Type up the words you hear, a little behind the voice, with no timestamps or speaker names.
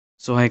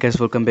So hi guys,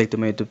 welcome back to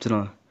my YouTube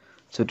channel.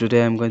 So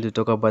today I'm going to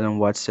talk about on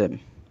WhatsApp.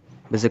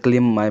 Basically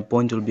my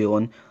point will be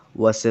on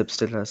WhatsApp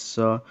status.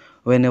 So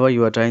whenever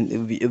you are trying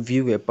to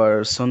view a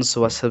person's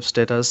WhatsApp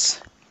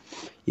status,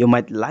 you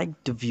might like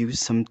to view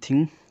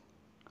something.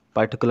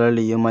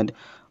 Particularly you might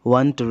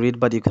want to read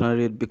but you cannot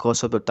read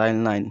because of the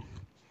timeline.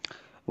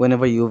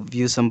 Whenever you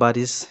view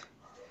somebody's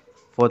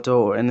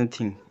photo or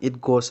anything,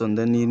 it goes on,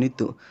 then you need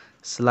to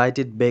slide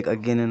it back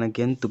again and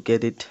again to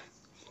get it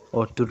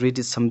or to read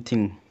it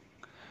something.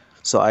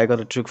 So I got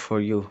a trick for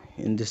you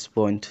in this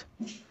point.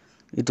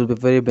 It will be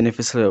very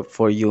beneficial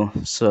for you,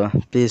 so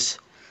please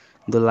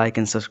do like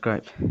and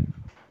subscribe.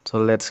 So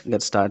let's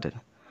get started.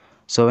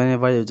 So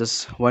whenever you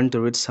just want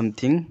to read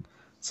something,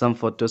 some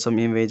photo, some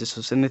images,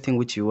 or anything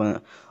which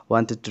you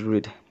wanted to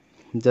read,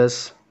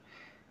 just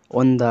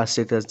on the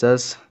status,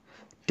 just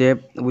tap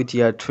with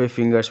your three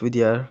fingers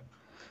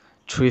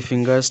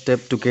tap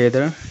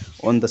together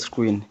on the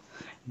screen,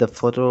 the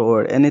photo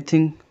or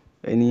anything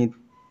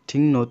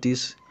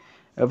notice,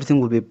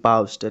 everything will be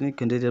paused and you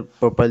can read it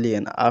properly.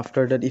 And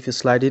after that, if you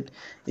slide it,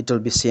 it will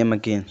be same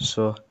again.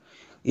 So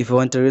if you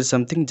want to read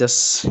something,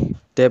 just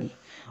tap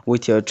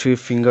with your three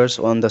fingers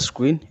on the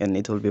screen and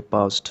it will be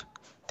paused.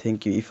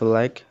 Thank you. If you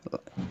like,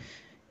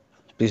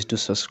 please do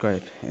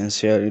subscribe and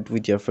share it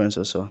with your friends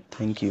also.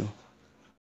 Thank you.